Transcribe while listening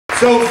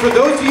So for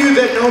those of you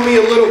that know me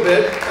a little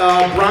bit,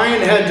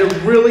 Brian had to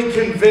really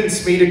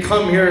convince me to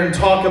come here and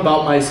talk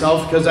about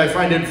myself because I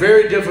find it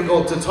very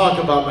difficult to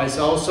talk about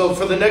myself. So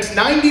for the next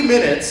 90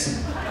 minutes,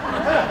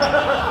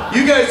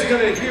 you guys are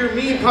going to hear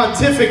me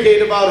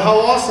pontificate about how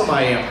awesome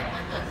I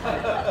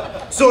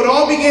am. So it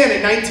all began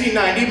in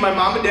 1990. My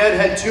mom and dad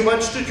had too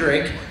much to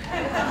drink.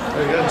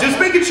 Just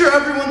making sure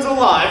everyone's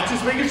alive,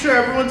 just making sure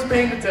everyone's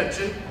paying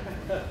attention.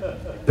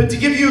 But to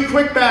give you a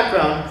quick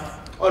background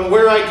on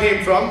where I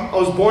came from, I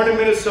was born in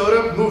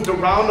Minnesota, moved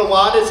around a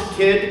lot as a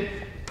kid,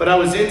 but I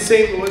was in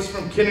St. Louis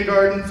from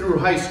kindergarten through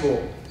high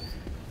school.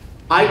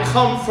 I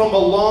come from a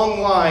long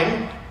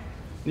line.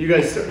 You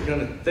guys are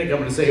going to think I'm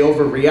going to say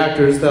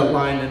overreactors, that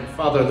line in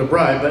Father of the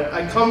Bride, but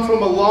I come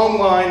from a long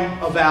line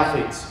of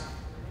athletes.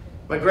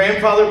 My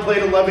grandfather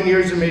played 11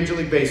 years in Major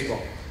League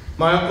Baseball.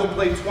 My uncle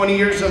played 20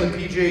 years on the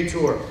PGA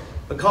Tour.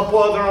 A couple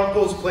other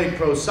uncles played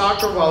pro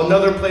soccer, while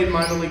another played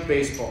minor league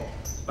baseball.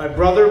 My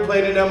brother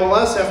played in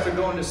MLS after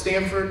going to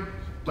Stanford.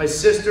 My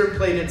sister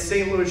played at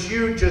St. Louis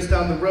U just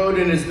down the road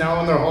and is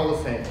now in their Hall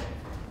of Fame.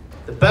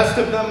 The best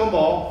of them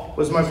all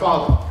was my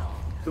father,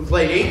 who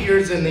played 8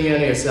 years in the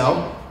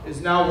NASL,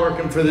 is now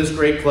working for this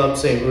great club,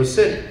 St. Louis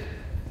City.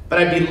 But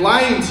I'd be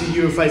lying to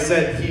you if I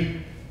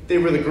said they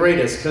were the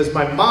greatest, because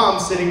my mom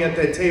sitting at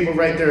that table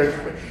right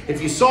there, if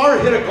you saw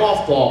her hit a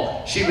golf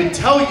ball, she would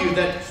tell you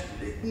that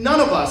none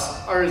of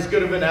us are as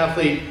good of an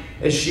athlete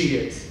as she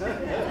is.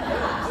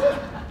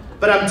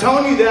 But I'm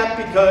telling you that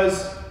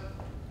because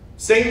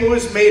St.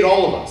 Louis made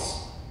all of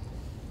us.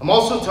 I'm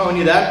also telling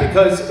you that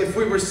because if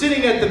we were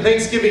sitting at the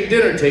Thanksgiving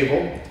dinner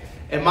table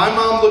and my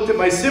mom looked at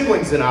my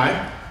siblings and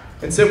I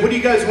and said, "What do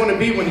you guys want to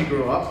be when you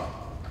grow up?"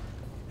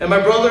 And my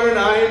brother and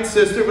I and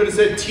sister would have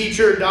said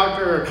teacher,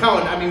 doctor, or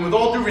accountant. I mean, with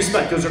all due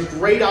respect, those are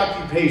great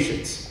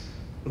occupations,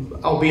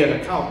 albeit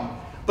an accountant.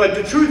 But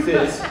the truth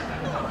is,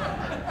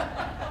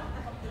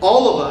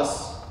 all of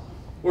us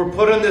were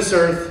put on this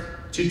earth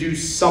to do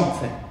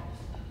something.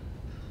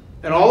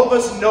 And all of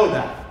us know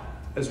that.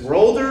 As we're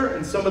older,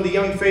 and some of the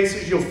young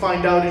faces you'll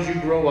find out as you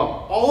grow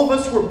up. All of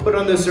us were put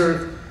on this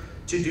earth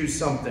to do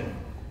something.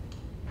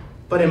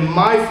 But in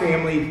my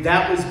family,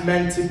 that was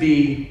meant to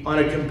be on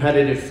a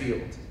competitive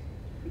field.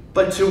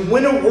 But to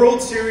win a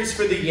World Series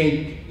for the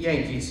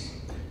Yankees,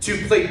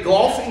 to play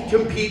golf and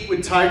compete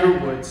with Tiger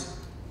Woods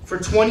for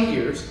 20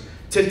 years,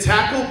 to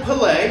tackle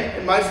Pelé,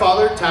 and my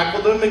father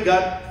tackled him and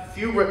got a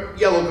few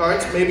yellow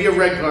cards, maybe a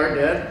red card,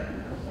 Dad.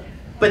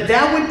 But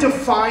that would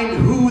define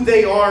who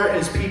they are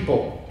as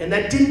people. And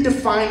that didn't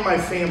define my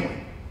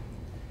family.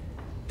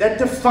 That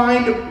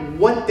defined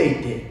what they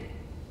did,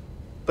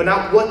 but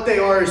not what they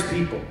are as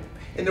people.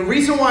 And the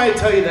reason why I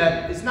tell you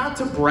that is not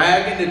to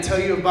brag and to tell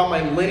you about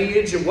my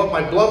lineage and what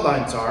my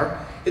bloodlines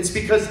are. It's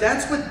because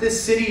that's what this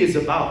city is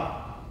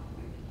about.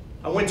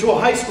 I went to a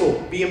high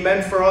school, being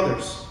men for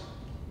others.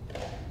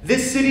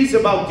 This city's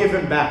about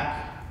giving back.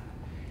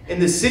 And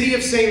the city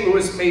of St.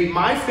 Louis made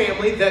my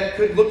family that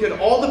could look at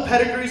all the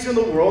pedigrees in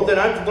the world, and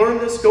I've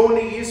learned this going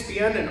to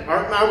ESPN, and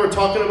Art and I were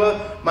talking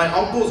about my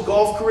uncle's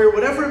golf career,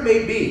 whatever it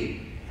may be.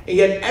 And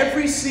yet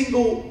every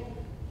single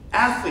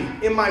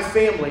athlete in my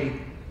family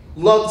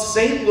loved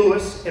St.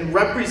 Louis and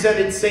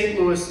represented St.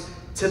 Louis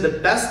to the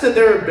best of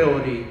their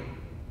ability.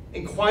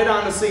 And quite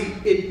honestly,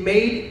 it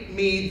made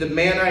me the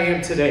man I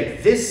am today.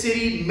 This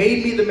city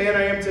made me the man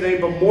I am today,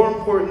 but more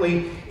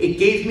importantly, it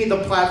gave me the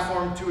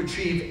platform to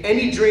achieve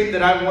any dream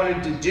that I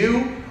wanted to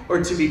do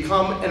or to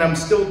become, and I'm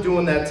still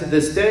doing that to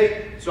this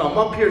day. So I'm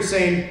up here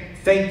saying,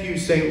 thank you,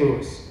 St.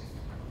 Louis.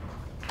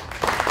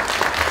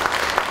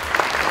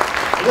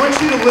 I want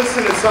you to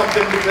listen to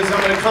something because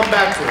I'm going to come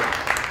back to it.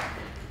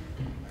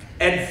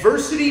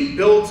 Adversity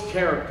builds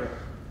character.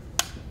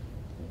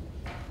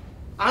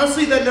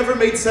 Honestly, that never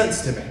made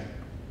sense to me.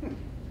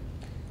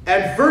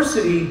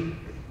 Adversity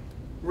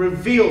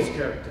reveals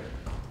character.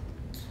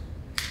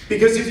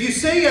 Because if you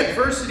say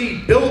adversity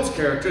builds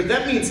character,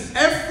 that means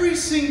every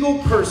single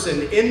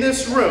person in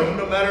this room,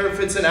 no matter if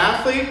it's an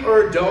athlete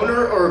or a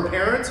donor or a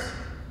parent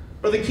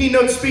or the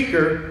keynote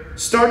speaker,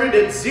 started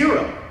at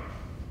 0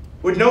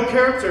 with no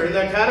character in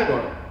that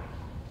category.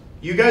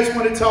 You guys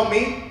want to tell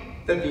me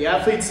that the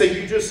athletes that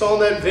you just saw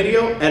in that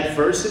video,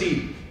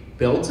 adversity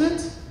builds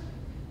it?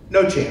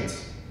 No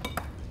chance.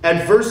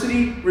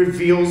 Adversity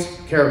reveals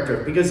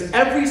character because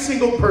every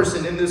single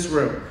person in this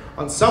room,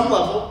 on some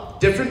level,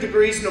 different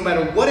degrees, no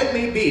matter what it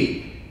may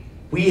be,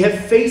 we have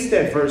faced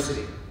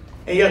adversity.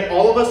 And yet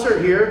all of us are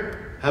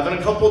here having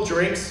a couple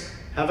drinks,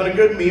 having a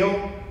good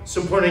meal,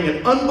 supporting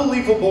an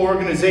unbelievable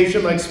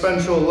organization like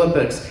Special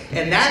Olympics.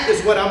 And that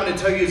is what I'm going to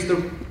tell you is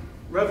the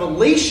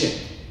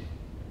revelation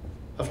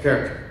of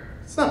character.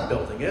 It's not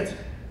building it.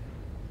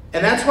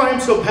 And that's why I'm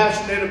so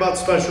passionate about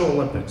Special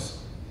Olympics.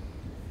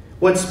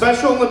 What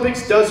Special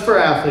Olympics does for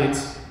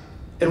athletes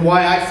and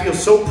why I feel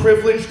so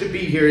privileged to be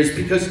here is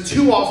because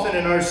too often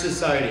in our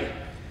society,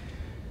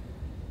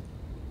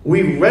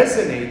 we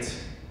resonate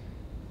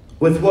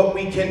with what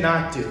we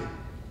cannot do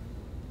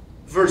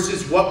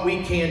versus what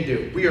we can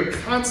do. We are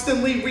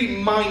constantly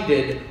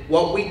reminded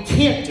what we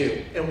can't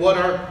do and what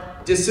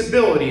our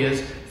disability is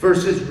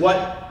versus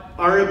what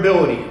our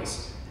ability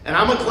is. And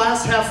I'm a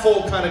glass half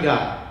full kind of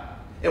guy.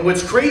 And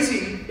what's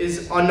crazy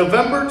is on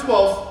November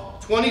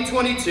 12th,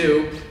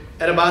 2022,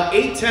 at about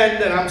 8:10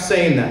 that I'm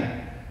saying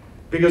that.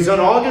 Because on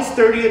August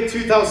 30th,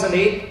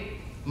 2008,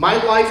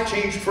 my life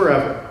changed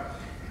forever.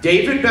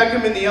 David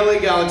Beckham and the LA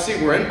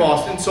Galaxy were in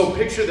Boston, so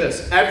picture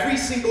this. Every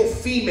single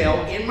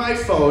female in my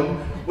phone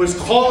was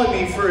calling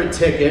me for a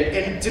ticket,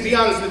 and to be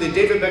honest with you,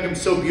 David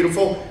Beckham's so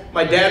beautiful,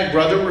 my dad and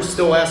brother were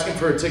still asking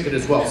for a ticket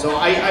as well, so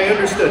I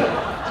understood.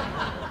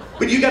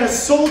 But you got a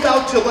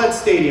sold-out Gillette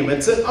Stadium.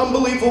 It's an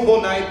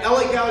unbelievable night.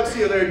 LA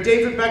Galaxy are there.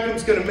 David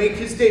Beckham's going to make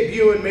his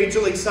debut in Major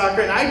League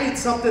Soccer, and I did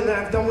something that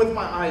I've done with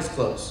my eyes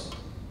closed.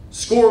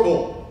 Score a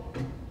goal.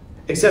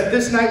 Except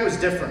this night was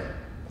different.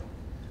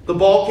 The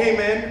ball came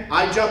in,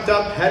 I jumped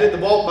up, headed the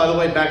ball, by the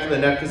way, back to the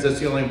net, because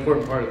that's the only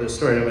important part of this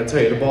story. I'm going to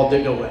tell you, the ball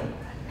did go in.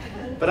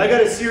 But I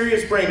got a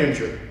serious brain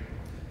injury.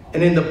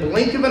 And in the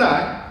blink of an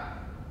eye,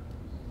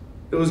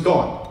 it was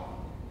gone.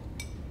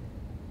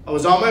 I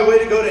was on my way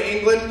to go to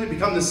England to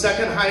become the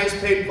second highest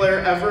paid player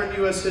ever in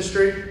U.S.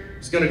 history. I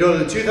was going to go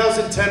to the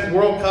 2010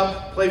 World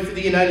Cup, play for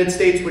the United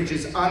States, which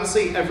is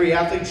honestly every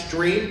athlete's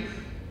dream.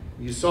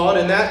 You saw it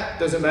in that.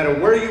 Doesn't matter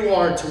where you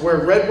are, to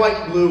wear red, white,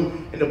 and blue,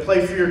 and to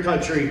play for your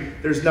country,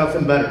 there's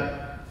nothing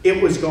better.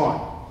 It was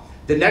gone.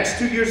 The next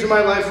 2 years of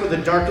my life were the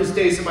darkest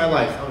days of my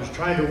life. I was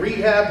trying to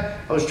rehab.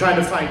 I was trying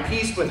to find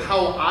peace with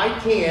how I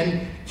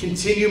can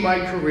continue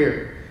my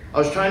career. I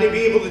was trying to be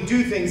able to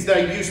do things that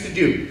I used to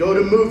do. Go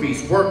to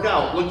movies, work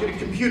out, look at a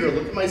computer,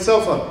 look at my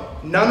cell phone.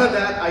 None of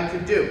that I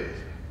could do.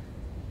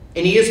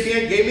 And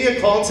ESPN gave me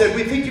a call and said,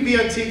 we think you'd be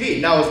on TV.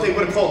 Now, if they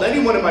would have called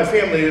anyone in my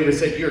family, they would have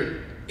said,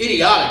 you're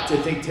idiotic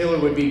to think Taylor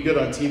would be good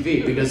on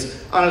TV,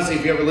 because honestly,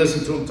 if you ever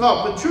listen to him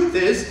talk, but the truth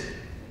is,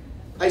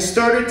 I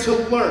started to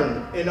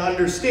learn and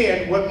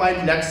understand what my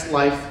next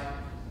life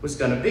was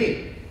going to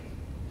be.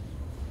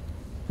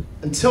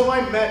 Until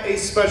I met a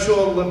Special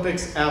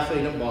Olympics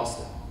athlete in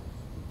Boston.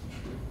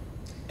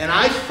 And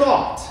I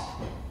thought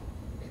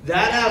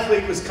that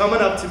athlete was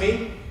coming up to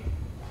me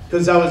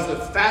because I was the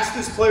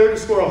fastest player to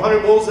score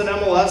 100 goals in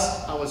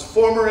MLS. I was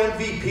former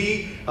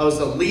MVP. I was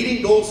the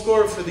leading goal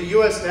scorer for the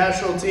U.S.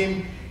 national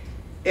team.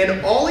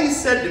 And all he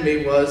said to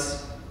me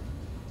was,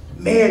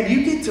 man,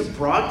 you get to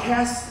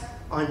broadcast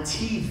on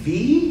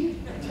TV?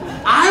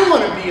 I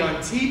want to be on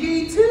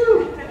TV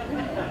too.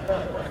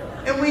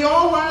 And we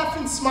all laugh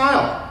and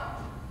smile.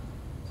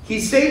 He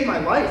saved my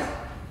life.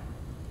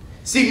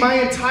 See, my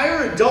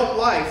entire adult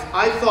life,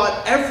 I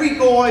thought every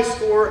goal I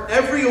score,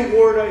 every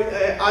award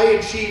I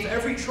achieve,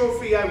 every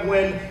trophy I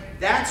win,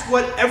 that's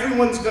what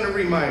everyone's going to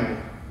remind me.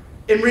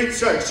 And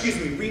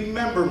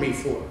remember me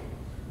for.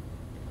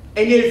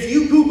 And yet if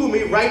you Google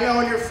me right now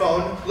on your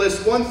phone,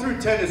 list 1 through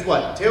 10 is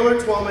what? Taylor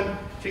Twellman,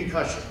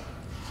 concussion.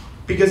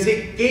 Because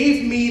it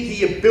gave me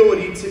the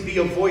ability to be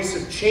a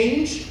voice of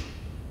change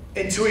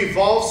and to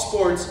evolve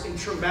sports in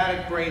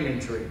traumatic brain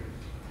injury.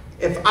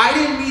 If I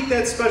didn't meet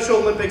that Special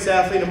Olympics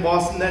athlete in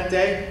Boston that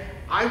day,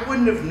 I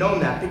wouldn't have known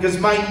that, because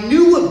my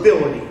new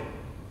ability,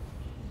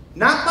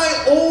 not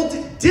my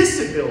old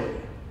disability,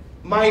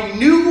 my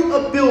new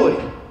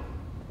ability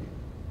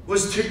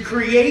was to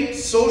create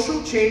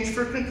social change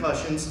for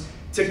concussions,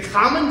 to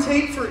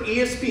commentate for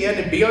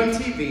ESPN and be on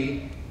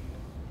TV,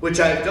 which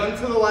I've done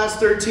for the last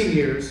 13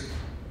 years,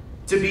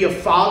 to be a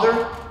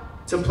father,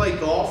 to play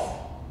golf.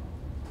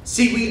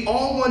 See, we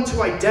all want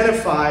to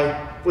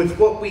identify with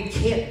what we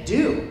can't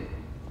do.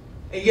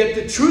 And yet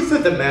the truth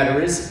of the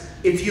matter is,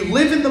 if you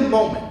live in the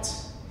moment,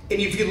 and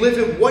if you live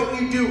in what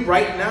you do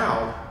right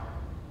now,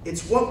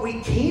 it's what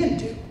we can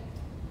do.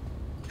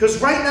 Because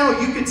right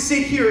now you could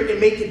sit here and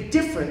make a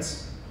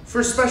difference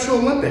for Special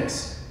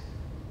Olympics.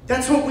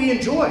 That's what we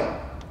enjoy.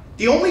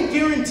 The only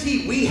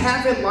guarantee we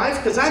have in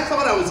life, because I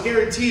thought I was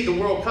guaranteed the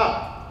World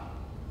Cup.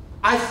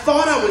 I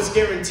thought I was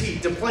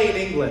guaranteed to play in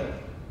England.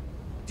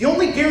 The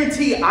only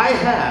guarantee I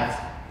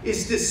have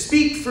is to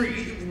speak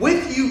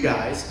with you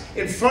guys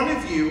in front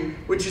of you,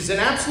 which is an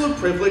absolute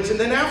privilege, and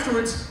then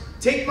afterwards,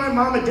 take my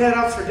mom and dad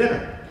out for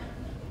dinner.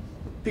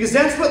 Because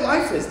that's what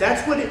life is.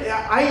 That's what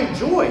I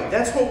enjoy.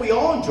 That's what we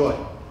all enjoy.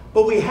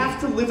 But we have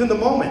to live in the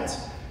moment.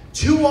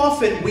 Too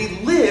often, we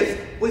live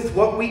with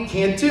what we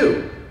can't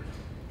do.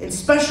 And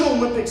Special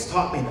Olympics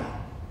taught me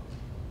that.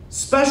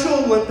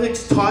 Special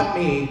Olympics taught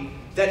me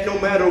that no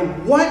matter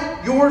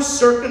what your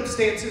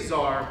circumstances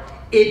are,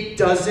 it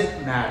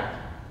doesn't matter.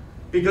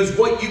 Because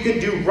what you can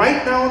do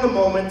right now in the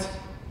moment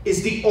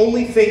is the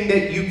only thing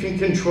that you can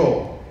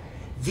control.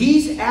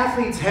 These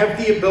athletes have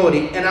the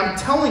ability, and I'm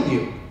telling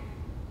you,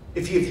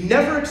 if you've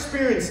never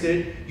experienced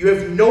it, you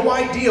have no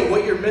idea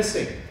what you're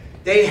missing.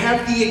 They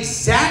have the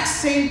exact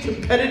same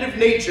competitive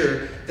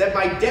nature that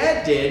my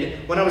dad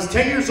did when I was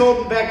 10 years old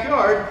in the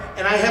backyard,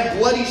 and I have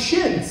bloody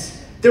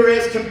shins. They're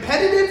as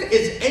competitive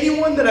as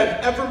anyone that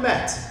I've ever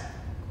met.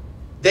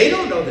 They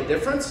don't know the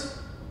difference,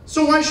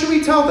 so why should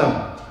we tell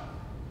them?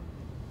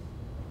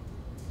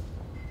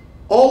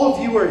 All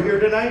of you are here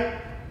tonight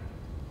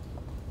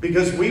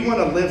because we want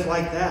to live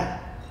like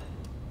that.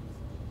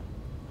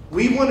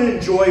 We want to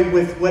enjoy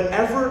with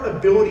whatever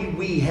ability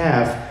we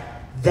have.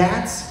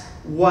 That's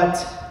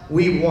what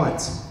we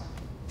want.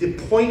 The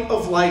point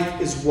of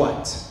life is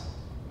what?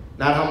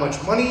 Not how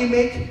much money you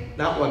make,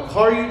 not what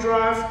car you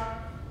drive,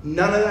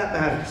 none of that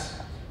matters.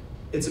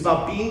 It's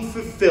about being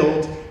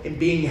fulfilled and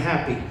being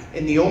happy.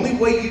 And the only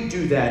way you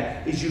do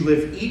that is you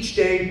live each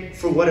day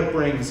for what it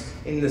brings.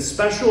 In the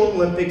Special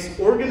Olympics,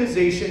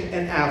 organization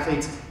and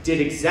athletes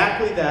did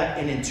exactly that.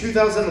 And in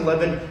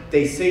 2011,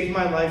 they saved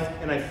my life,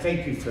 and I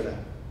thank you for that.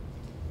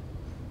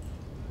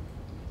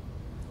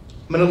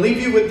 I'm going to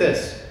leave you with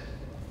this.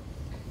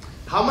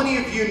 How many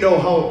of you know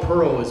how a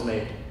pearl is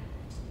made?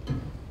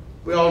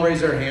 We all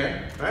raise our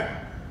hand, right?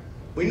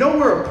 We know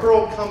where a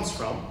pearl comes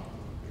from.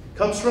 It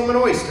comes from an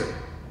oyster.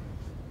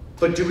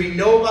 But do we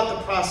know about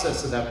the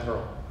process of that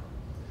pearl?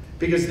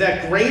 Because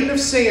that grain of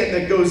sand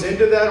that goes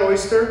into that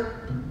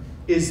oyster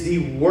is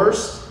the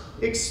worst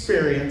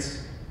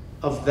experience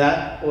of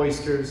that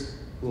oyster's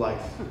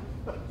life.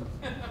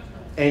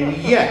 And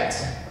yet,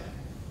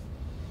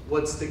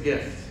 what's the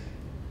gift?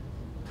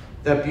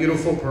 That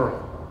beautiful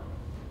pearl.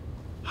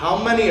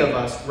 How many of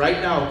us right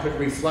now could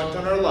reflect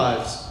on our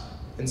lives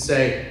and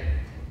say,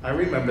 I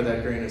remember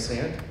that grain of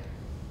sand?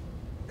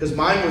 Because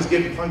mine was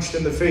getting punched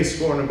in the face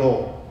scoring a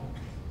goal.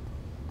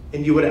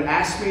 And you would have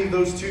asked me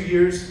those 2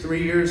 years,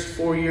 3 years,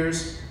 4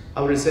 years,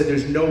 I would have said,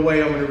 there's no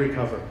way I'm going to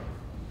recover.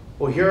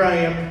 Well, here I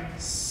am,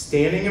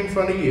 standing in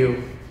front of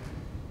you,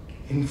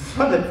 in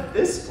front of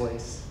this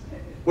place,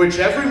 which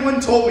everyone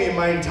told me in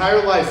my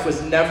entire life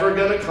was never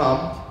going to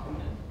come.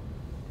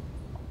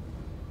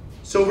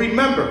 So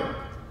remember,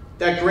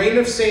 that grain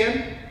of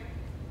sand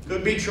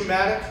could be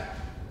traumatic,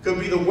 could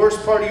be the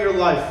worst part of your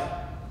life,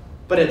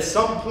 but at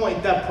some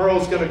point that pearl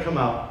is going to come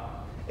out.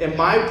 And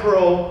my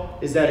pearl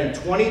is that in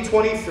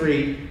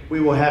 2023, we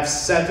will have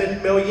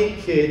 7 million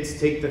kids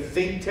take the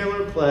Think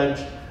Taylor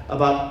Pledge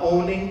about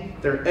owning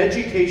their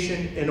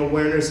education and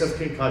awareness of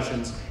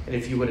concussions. And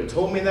if you would have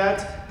told me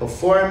that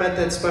before I met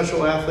that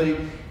special athlete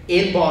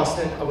in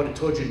Boston, I would have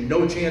told you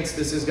no chance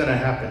this is going to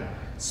happen.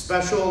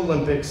 Special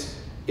Olympics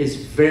is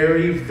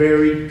very,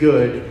 very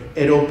good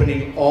at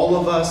opening all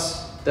of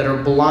us that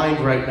are blind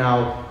right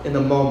now in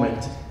the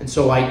moment. And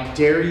so I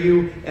dare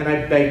you and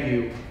I beg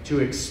you to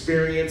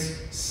experience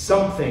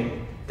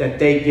something that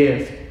they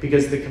give,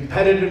 because the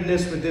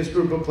competitiveness with this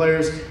group of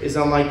players is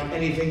unlike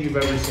anything you've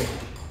ever seen.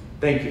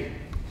 Thank you.